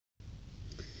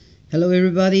Hello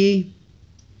everybody,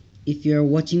 if you are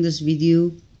watching this video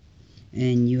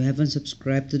and you haven't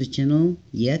subscribed to the channel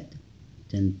yet,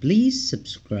 then please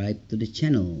subscribe to the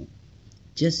channel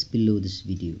just below this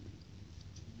video.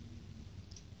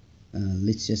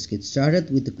 Let's just get started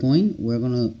with the coin. We're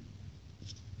gonna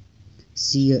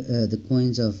see the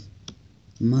coins of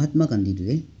Mahatma Gandhi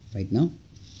today, right now.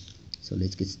 So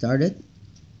let's get started.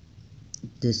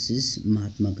 This is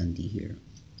Mahatma Gandhi here.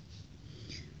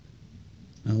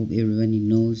 I hope everybody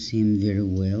knows him very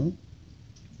well.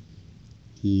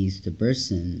 He is the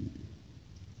person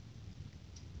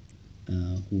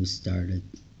who started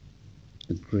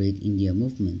the great India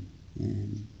movement,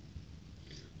 and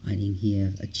I think he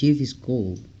have achieved his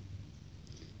goal.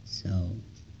 So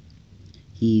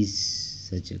he's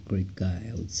such a great guy,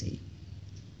 I would say.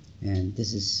 And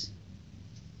this is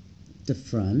the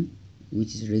front,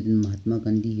 which is written Mahatma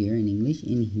Gandhi here in English,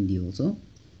 in Hindi also.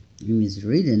 It is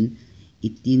written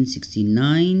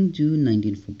 1869 to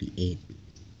 1948.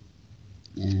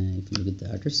 And if you look at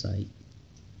the other side,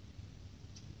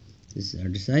 this is the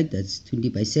other side, that's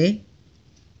 20 Paise,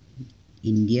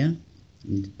 India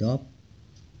in the top,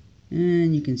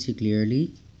 and you can see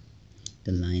clearly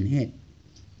the lion head.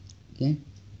 Okay.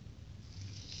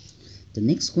 The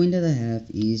next coin that I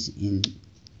have is in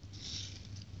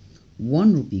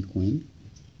 1 rupee coin.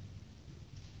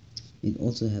 It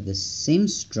also have the same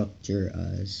structure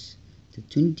as the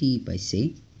 20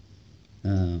 Paise.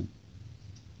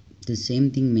 The same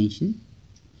thing mentioned,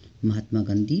 Mahatma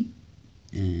Gandhi,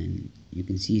 and you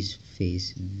can see his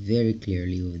face very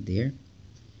clearly over there.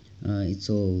 It's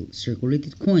all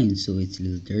circulated coins, so it's a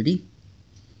little dirty.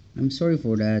 I'm sorry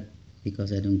for that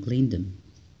because I don't claim them.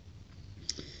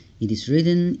 It is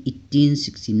written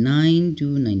 1869 to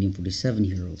 1947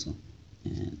 here also.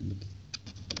 And look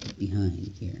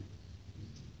behind here.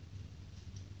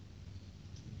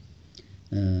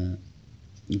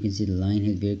 You can see the lion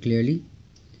head very clearly.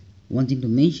 One thing to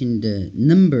mention, the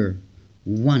number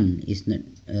 1 is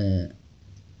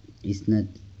not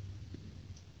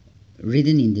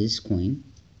written in this coin,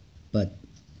 but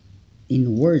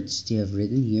in words they have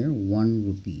written here 1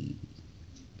 rupee.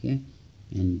 Okay,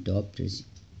 and top is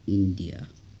India.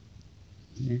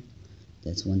 Okay,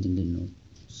 that's one thing to note.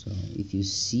 So if you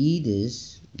see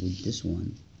this with this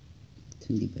one,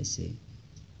 20 paise.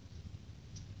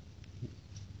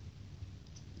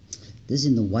 This is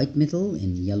in the white metal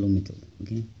and yellow metal.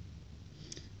 Okay,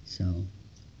 so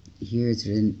here it's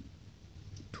written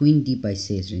 20 paise,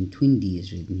 is written 20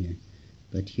 is written here,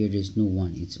 but here there's no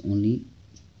 1, it's only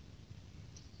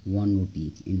 1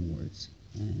 rupee in words.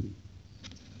 And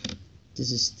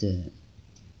this is the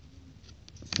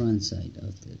front side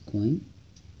of the coin.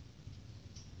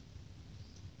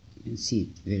 You can see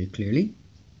it very clearly.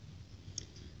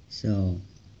 So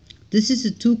this is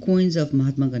the 2 coins of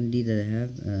Mahatma Gandhi that I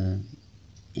have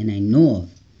and I know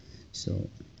of. So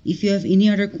if you have any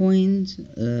other coins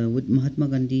with Mahatma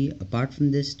Gandhi apart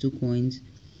from these 2 coins,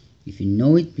 if you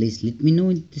know it, please let me know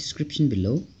in the description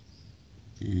below.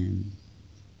 And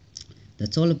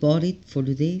that's all about it for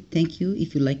today. Thank you.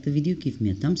 If you like the video, give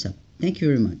me a thumbs up. Thank you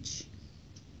very much.